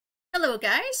Hello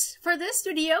guys! For this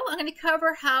video, I'm going to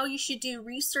cover how you should do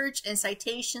research and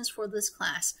citations for this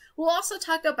class. We'll also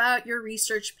talk about your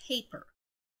research paper.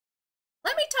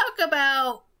 Let me talk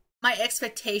about my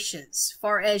expectations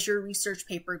far as your research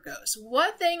paper goes.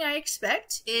 One thing I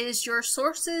expect is your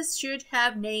sources should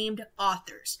have named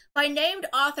authors. By named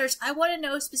authors, I want to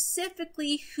know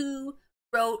specifically who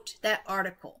wrote that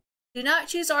article. Do not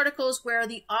choose articles where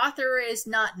the author is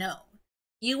not known.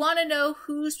 You want to know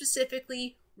who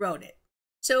specifically wrote it.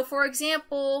 So for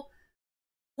example,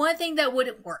 one thing that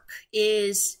wouldn't work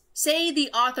is say the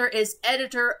author is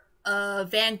editor of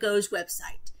Van Gogh's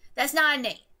website. That's not a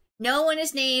name. No one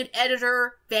is named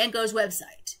editor Van Gogh's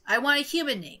website. I want a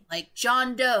human name like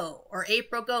John Doe or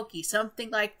April Goki,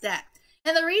 something like that.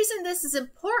 And the reason this is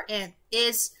important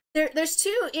is there's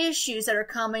two issues that are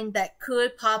common that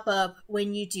could pop up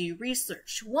when you do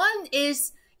research. One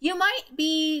is you might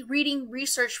be reading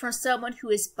research from someone who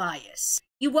is biased.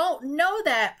 You won't know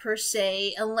that per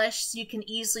se unless you can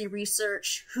easily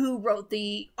research who wrote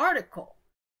the article.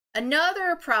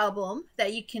 Another problem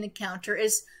that you can encounter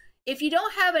is if you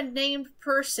don't have a named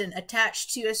person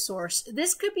attached to a source,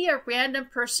 this could be a random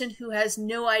person who has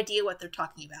no idea what they're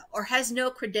talking about or has no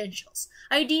credentials.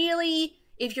 Ideally,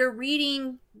 if you're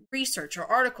reading research or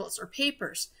articles or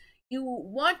papers, you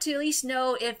want to at least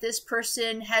know if this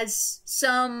person has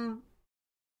some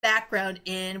background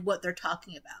in what they're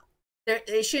talking about.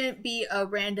 It shouldn't be a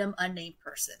random unnamed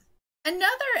person.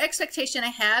 Another expectation I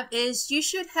have is you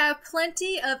should have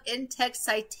plenty of in-text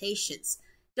citations.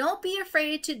 Don't be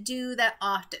afraid to do that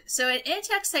often. So an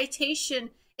in-text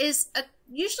citation is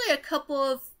usually a couple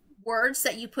of words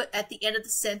that you put at the end of the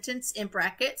sentence in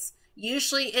brackets.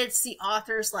 Usually it's the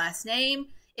author's last name.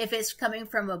 If it's coming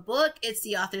from a book, it's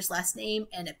the author's last name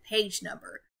and a page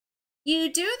number.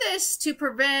 You do this to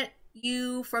prevent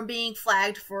you from being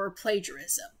flagged for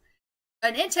plagiarism.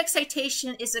 An in-text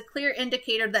citation is a clear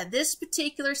indicator that this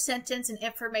particular sentence and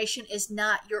information is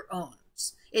not your own.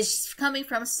 It's coming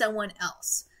from someone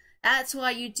else. That's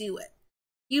why you do it.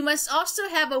 You must also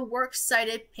have a works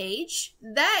cited page.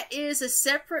 That is a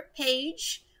separate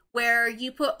page where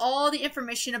you put all the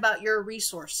information about your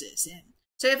resources in.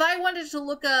 So if I wanted to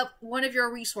look up one of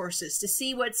your resources to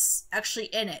see what's actually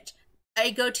in it, I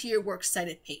go to your works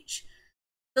cited page.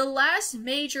 The last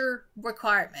major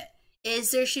requirement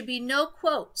is there should be no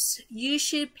quotes. You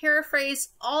should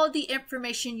paraphrase all the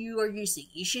information you are using.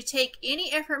 You should take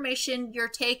any information you're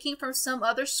taking from some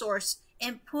other source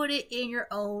and put it in your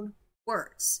own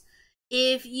words.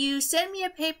 If you send me a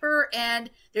paper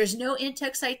and there's no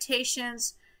in-text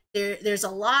citations, there's a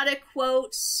lot of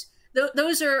quotes,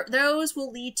 those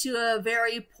will lead to a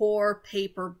very poor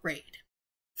paper grade.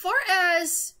 As far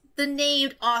as the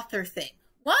named author thing,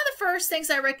 one of the first things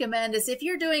I recommend is if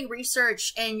you're doing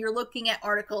research and you're looking at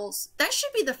articles, that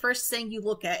should be the first thing you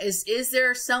look at is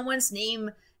there someone's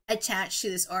name attached to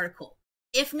this article?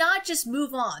 If not, just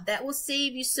move on. That will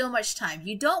save you so much time.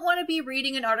 You don't want to be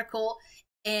reading an article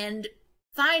and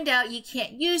find out you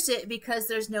can't use it because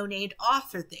there's no named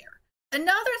author there.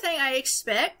 Another thing I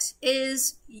expect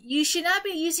is you should not be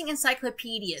using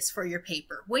encyclopedias for your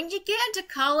paper. When you get into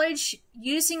college,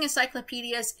 using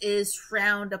encyclopedias is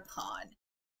frowned upon.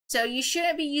 So you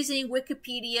shouldn't be using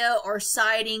Wikipedia or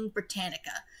citing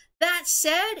Britannica. That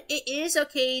said, it is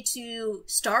okay to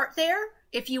start there.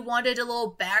 If you wanted a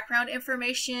little background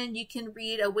information, you can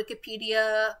read a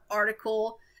Wikipedia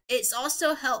article. It's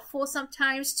also helpful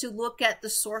sometimes to look at the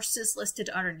sources listed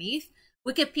underneath.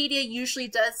 Wikipedia usually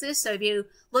does this, so if you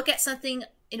look at something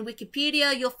in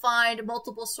Wikipedia, you'll find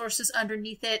multiple sources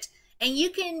underneath it, and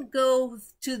you can go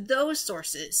to those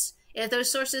sources. If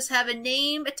those sources have a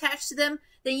name attached to them,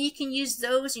 then you can use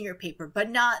those in your paper, but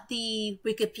not the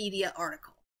Wikipedia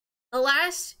article. The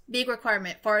last big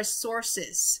requirement for our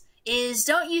sources is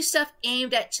don't use stuff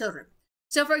aimed at children.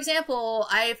 So for example,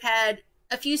 I've had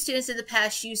a few students in the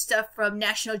past use stuff from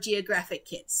National Geographic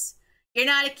Kids. You're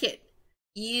not a kid.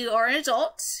 You are an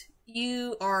adult.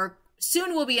 You are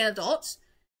soon will be an adult.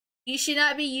 You should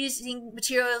not be using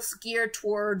materials geared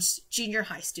towards junior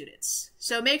high students.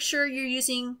 So make sure you're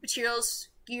using materials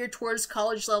geared towards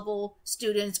college level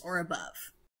students or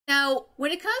above. Now,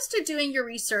 when it comes to doing your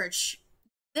research,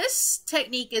 this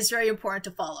technique is very important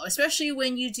to follow, especially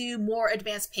when you do more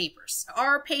advanced papers.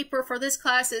 Our paper for this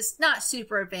class is not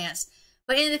super advanced,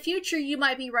 but in the future you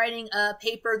might be writing a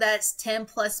paper that's 10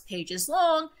 plus pages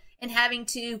long and having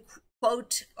to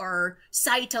quote or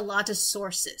cite a lot of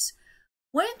sources.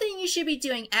 One thing you should be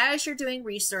doing as you're doing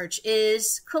research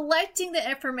is collecting the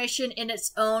information in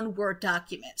its own Word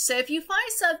document. So if you find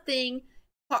something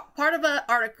part of an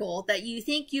article that you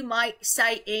think you might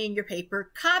cite in your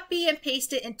paper, copy and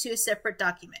paste it into a separate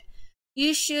document.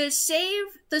 you should save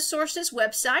the source's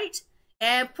website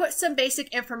and put some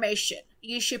basic information.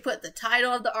 You should put the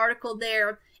title of the article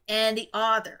there and the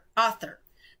author.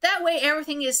 That way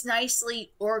everything is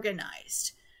nicely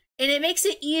organized. And it makes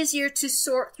it easier to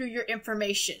sort through your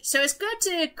information. So it's good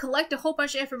to collect a whole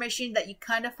bunch of information that you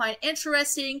kind of find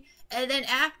interesting. And then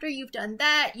after you've done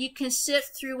that, you can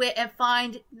sift through it and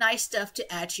find nice stuff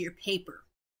to add to your paper.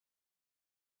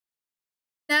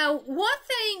 Now, one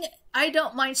thing I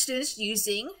don't mind students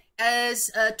using as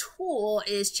a tool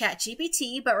is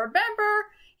ChatGPT, but remember,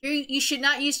 you should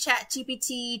not use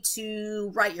ChatGPT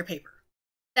to write your paper.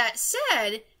 That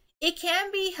said, it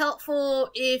can be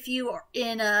helpful if you are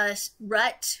in a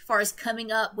rut as far as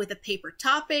coming up with a paper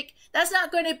topic. That's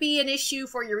not going to be an issue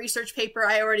for your research paper.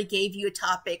 I already gave you a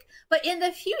topic. But in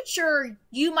the future,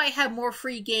 you might have more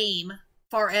free game as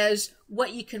far as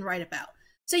what you can write about.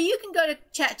 So you can go to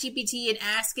ChatGPT and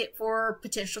ask it for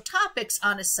potential topics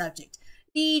on a subject.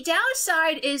 The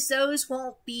downside is those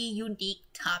won't be unique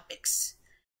topics.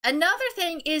 Another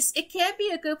thing is it can be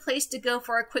a good place to go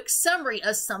for a quick summary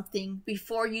of something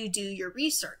before you do your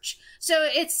research. So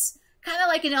it's kind of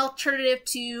like an alternative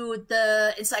to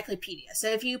the encyclopedia. So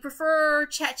if you prefer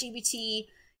ChatGPT,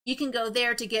 you can go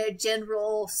there to get a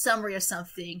general summary of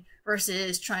something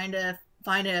versus trying to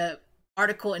find an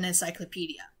article in an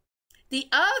encyclopedia. The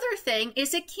other thing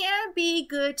is it can be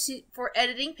good for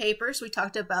editing papers. We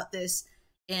talked about this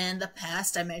in the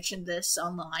past. I mentioned this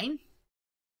online.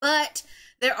 But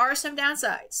there are some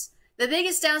downsides. The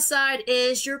biggest downside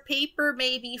is your paper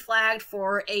may be flagged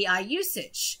for AI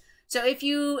usage. So if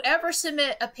you ever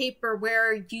submit a paper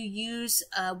where you use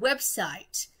a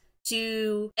website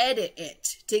to edit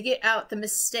it, to get out the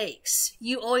mistakes,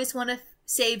 you always want to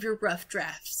save your rough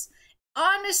drafts.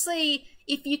 Honestly,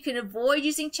 if you can avoid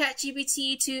using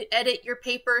ChatGPT to edit your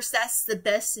papers, that's the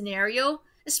best scenario,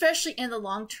 especially in the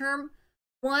long term.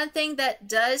 One thing that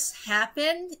does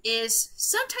happen is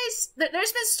sometimes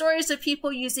there's been stories of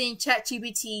people using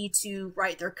ChatGPT to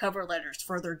write their cover letters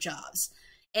for their jobs.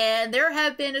 And there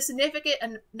have been a significant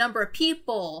number of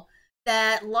people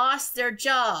that lost their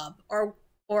job or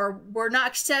were not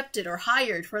accepted or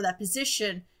hired for that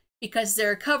position because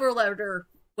their cover letter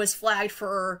was flagged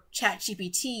for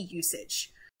ChatGPT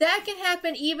usage. That can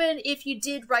happen even if you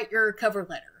did write your cover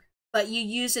letter, but you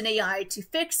use an AI to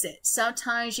fix it.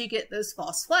 Sometimes you get those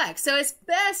false flags. So it's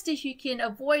best if you can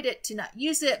avoid it to not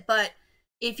use it, but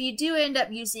if you do end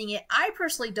up using it, I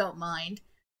personally don't mind,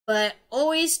 but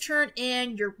always turn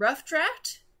in your rough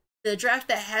draft, the draft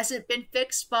that hasn't been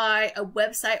fixed by a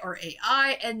website or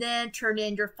AI, and then turn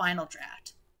in your final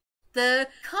draft. The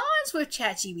cons with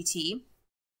ChatGPT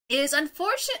is,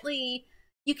 unfortunately,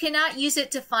 you cannot use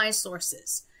it to find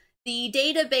sources. The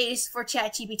database for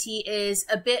ChatGPT is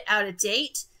a bit out of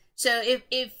date. So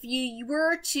if you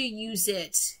were to use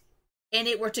it and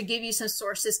it were to give you some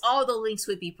sources, all the links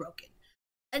would be broken.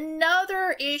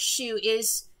 Another issue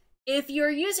is if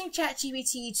you're using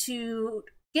ChatGPT to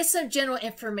get some general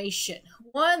information,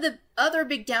 one of the other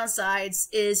big downsides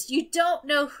is you don't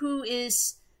know who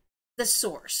is the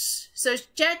source. So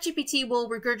ChatGPT will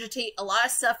regurgitate a lot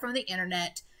of stuff from the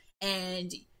internet,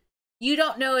 and you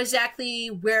don't know exactly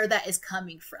where that is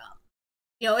coming from.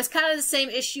 You know, it's kind of the same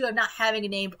issue of not having a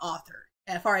named author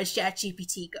as far as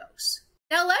ChatGPT goes.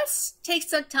 Now let's take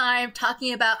some time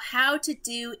talking about how to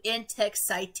do in-text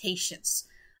citations.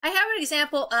 I have an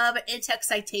example of an in-text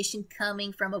citation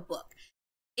coming from a book.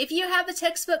 If you have the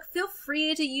textbook, feel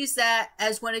free to use that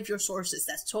as one of your sources.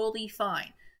 That's totally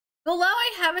fine. Below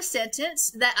I have a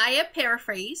sentence that I have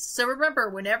paraphrased. So remember,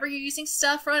 whenever you're using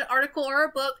stuff from an article or a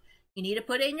book, you need to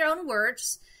put it in your own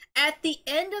words. At the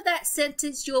end of that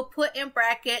sentence, you'll put in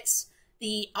brackets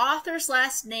the author's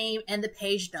last name and the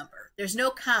page number. There's no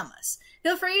commas.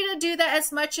 Feel free to do that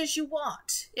as much as you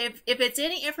want. If it's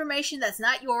any information that's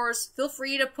not yours, feel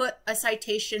free to put a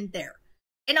citation there.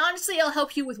 And honestly, it'll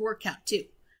help you with word count too.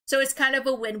 So it's kind of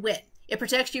a win-win. It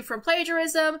protects you from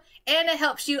plagiarism, and it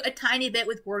helps you a tiny bit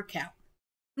with word count.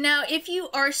 Now, if you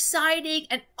are citing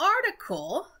an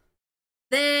article,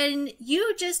 then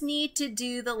you just need to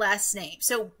do the last name.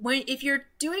 So if you're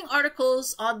doing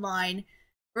articles online,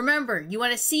 remember, you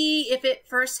want to see if it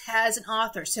first has an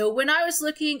author. So when I was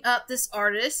looking up this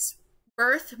artist,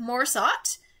 Berthe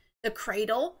Morisot, The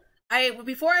Cradle,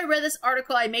 before I read this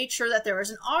article, I made sure that there was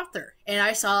an author, and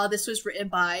I saw this was written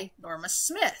by Norma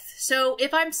Smith. So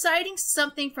if I'm citing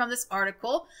something from this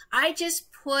article, I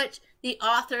just put the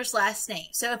author's last name.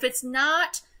 So if it's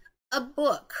not a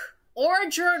book or a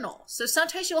journal, so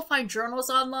sometimes you'll find journals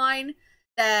online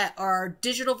that are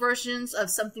digital versions of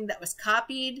something that was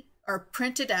copied or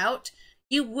printed out.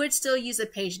 you would still use a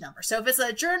page number. So if it's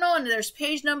a journal and there's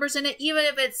page numbers in it, even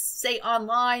if it's, say,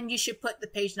 online, you should put the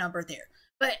page number there.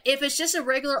 But if it's just a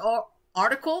regular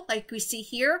article, like we see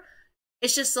here,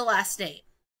 it's just the last name.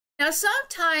 Now,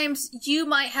 sometimes you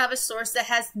might have a source that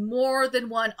has more than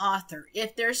one author.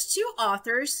 If there's two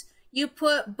authors, you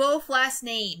put both last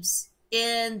names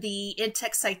in the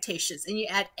in-text citations, and you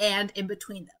add "and" in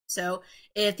between them. So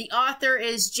if the author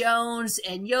is Jones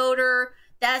and Yoder,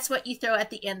 that's what you throw at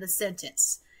the end of the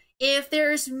sentence. If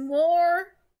there's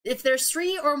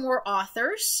three or more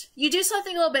authors, you do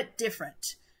something a little bit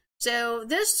different. So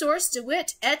this source,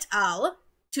 DeWitt et al.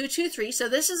 223, so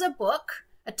this is a book,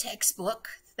 a textbook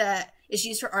that is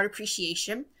used for art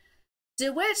appreciation.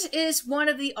 DeWitt is one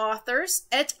of the authors.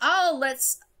 Et al.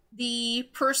 Lets the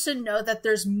person know that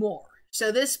there's more.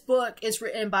 So this book is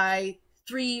written by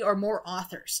 3 or more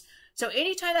authors. So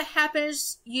anytime that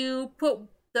happens, you put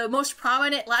the most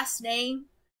prominent last name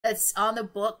that's on the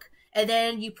book, and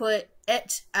then you put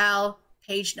et al.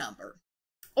 Page number.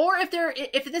 Or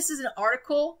if this is an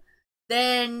article,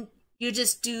 then you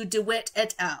just do DeWitt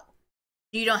et al.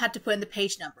 You don't have to put in the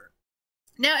page number.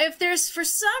 Now, if there's, for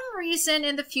some reason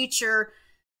in the future,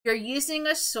 you're using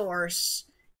a source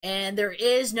and there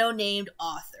is no named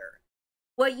author,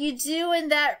 what you do in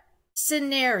that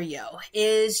scenario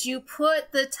is you put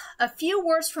a few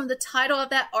words from the title of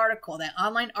that article, that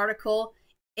online article,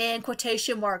 in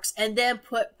quotation marks, and then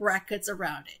put brackets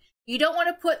around it. You don't want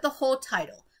to put the whole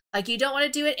title. Like, you don't want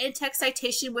to do an in-text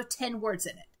citation with 10 words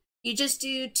in it. You just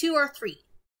do 2 or 3.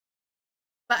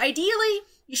 But ideally,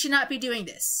 you should not be doing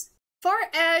this. As far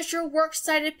as your works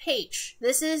cited page,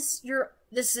 this is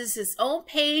its own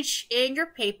page in your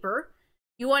paper.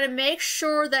 You want to make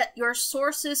sure that your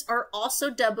sources are also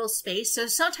double spaced. So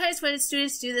sometimes when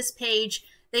students do this page,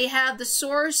 they have the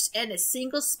source and a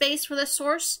single space for the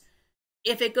source.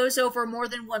 If it goes over more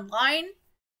than one line,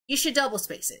 you should double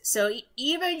space it. So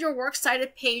even your works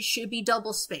cited page should be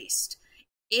double spaced.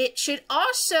 It should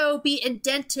also be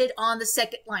indented on the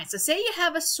second line. So say you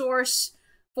have a source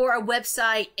for a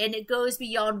website and it goes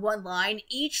beyond one line.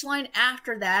 Each line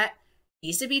after that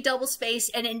needs to be double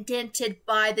spaced and indented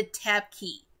by the tab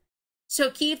key. So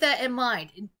keep that in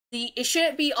mind. It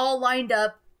shouldn't be all lined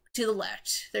up to the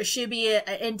left. There should be an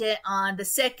indent on the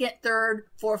second, third,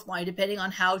 fourth line, depending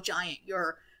on how giant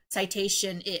your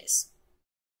citation is.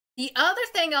 The other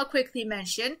thing I'll quickly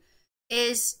mention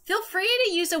is feel free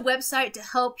to use a website to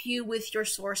help you with your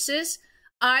sources.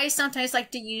 I sometimes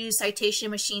like to use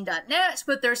citationmachine.net,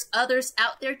 but there's others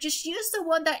out there. Just use the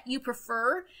one that you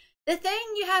prefer. The thing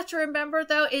you have to remember,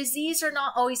 though, is these are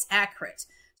not always accurate.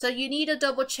 So you need to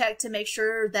double check to make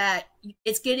sure that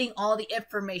it's getting all the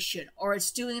information or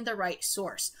it's doing the right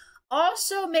source.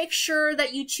 Also, make sure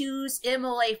that you choose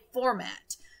MLA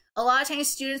format. A lot of times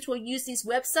students will use these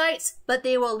websites, but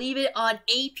they will leave it on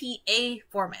APA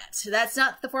format. So that's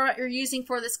not the format you're using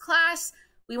for this class.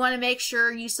 We want to make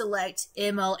sure you select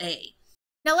MLA.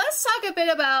 Now let's talk a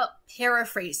bit about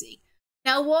paraphrasing.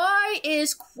 Now, why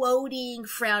is quoting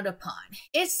frowned upon?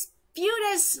 It's viewed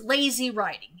as lazy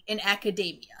writing in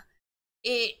academia.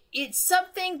 It's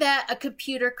something that a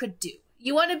computer could do.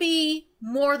 You want to be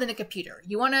more than a computer.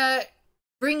 You want to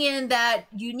bring in that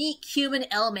unique human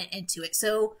element into it.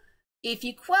 So if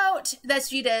you quote that's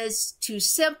viewed as too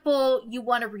simple, you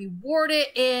want to reward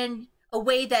it in a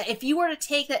way that if you were to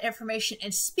take that information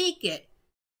and speak it,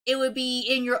 it would be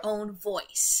in your own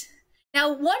voice.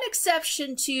 Now, one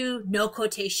exception to no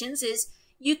quotations is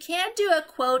you can do a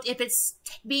quote if it's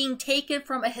being taken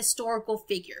from a historical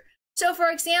figure. So, for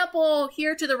example,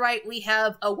 here to the right, we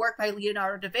have a work by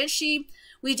Leonardo da Vinci.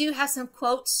 We do have some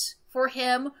quotes for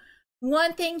him.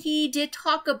 One thing he did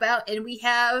talk about, and we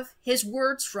have his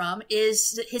words from,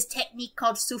 is his technique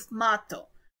called sfumato.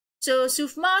 So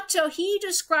sfumato, he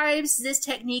describes this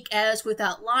technique as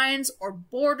without lines or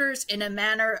borders in a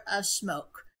manner of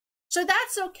smoke. So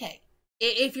that's okay.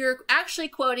 If you're actually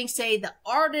quoting, say, the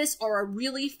artist or a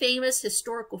really famous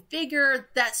historical figure,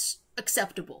 that's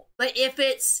acceptable. But if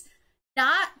it's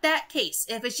not that case,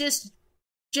 if it's just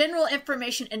general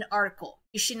information in an article,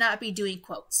 you should not be doing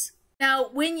quotes. Now,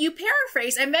 when you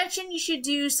paraphrase, I mentioned you should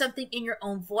do something in your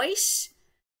own voice.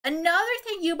 Another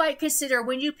thing you might consider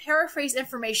when you paraphrase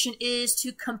information is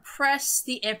to compress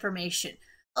the information.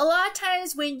 A lot of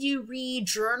times when you read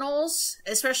journals,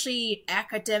 especially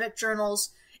academic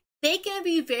journals, they can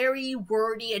be very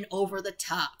wordy and over the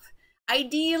top.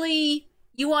 Ideally,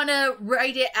 you want to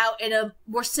write it out in a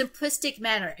more simplistic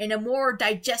manner, in a more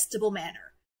digestible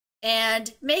manner,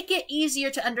 and make it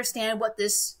easier to understand what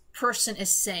this person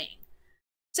is saying.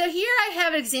 So here I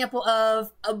have an example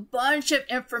of a bunch of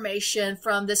information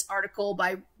from this article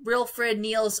by Wilfred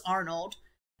Niels Arnold.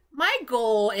 my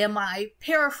goal in my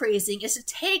paraphrasing is to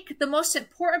take the most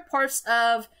important parts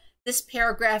of this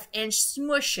paragraph and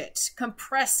smush it,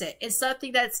 compress it in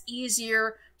something that's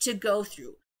easier to go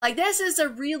through. Like this is a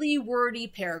really wordy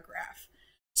paragraph.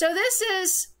 So this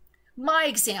is my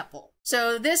example.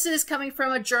 So this is coming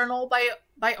from a journal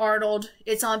by Arnold.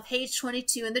 It's on page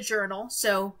 22 in the journal.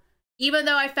 So even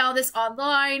though I found this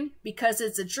online, because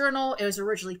it's a journal, it was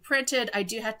originally printed, I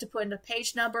do have to put in a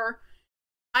page number.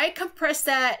 I compressed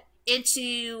that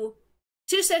into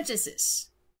 2 sentences.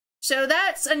 So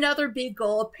that's another big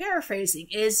goal of paraphrasing,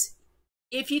 is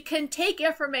if you can take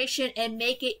information and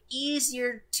make it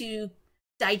easier to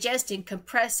digest and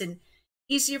compress and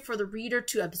easier for the reader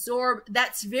to absorb,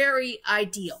 that's very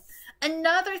ideal.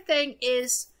 Another thing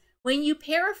is when you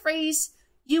paraphrase,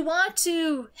 you want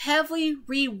to heavily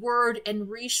reword and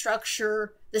restructure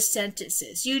the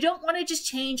sentences. You don't want to just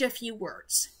change a few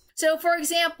words. So for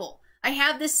example, I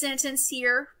have this sentence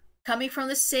here coming from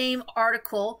the same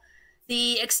article.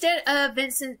 The extent of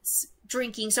Vincent's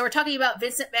drinking, so we're talking about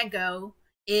Vincent van Gogh,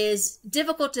 is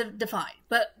difficult to define,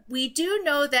 but we do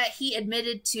know that he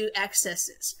admitted to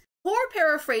excesses. Poor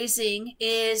paraphrasing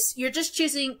is you're just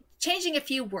changing a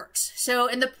few words. So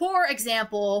in the poor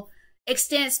example,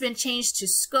 extent's been changed to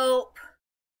scope,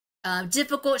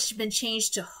 difficult has been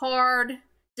changed to hard,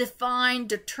 define,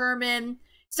 determine.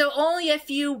 So only a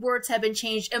few words have been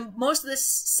changed, and most of this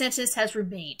sentence has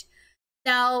remained.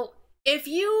 Now, if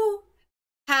you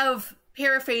have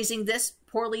paraphrasing this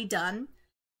poorly done,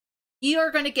 you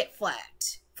are going to get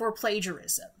flagged for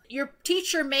plagiarism. Your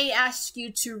teacher may ask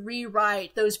you to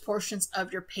rewrite those portions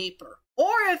of your paper.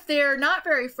 Or if they're not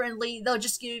very friendly, they'll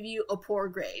just give you a poor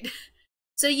grade.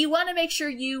 So you want to make sure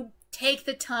you take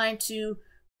the time to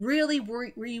really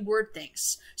reword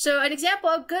things. So an example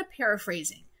of good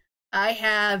paraphrasing. I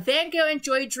have Van Gogh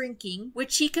enjoyed drinking,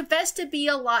 which he confessed to be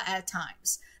a lot at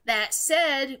times. That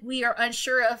said, we are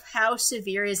unsure of how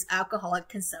severe his alcoholic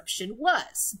consumption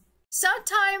was.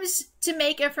 Sometimes to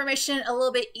make information a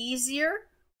little bit easier,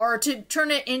 or to turn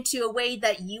it into a way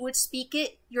that you would speak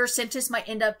it, your sentence might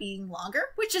end up being longer,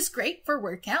 which is great for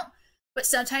word count, but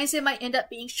sometimes it might end up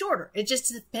being shorter. It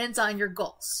just depends on your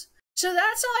goals. So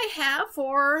that's all I have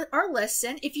for our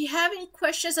lesson. If you have any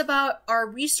questions about our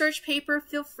research paper,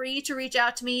 feel free to reach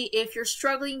out to me. If you're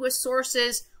struggling with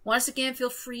sources, once again, feel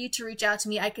free to reach out to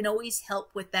me. I can always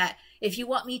help with that. If you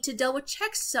want me to double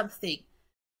check something,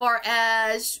 or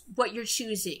as what you're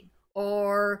choosing,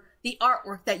 or the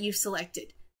artwork that you've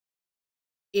selected.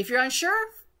 If you're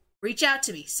unsure, reach out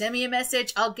to me. Send me a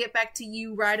message. I'll get back to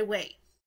you right away.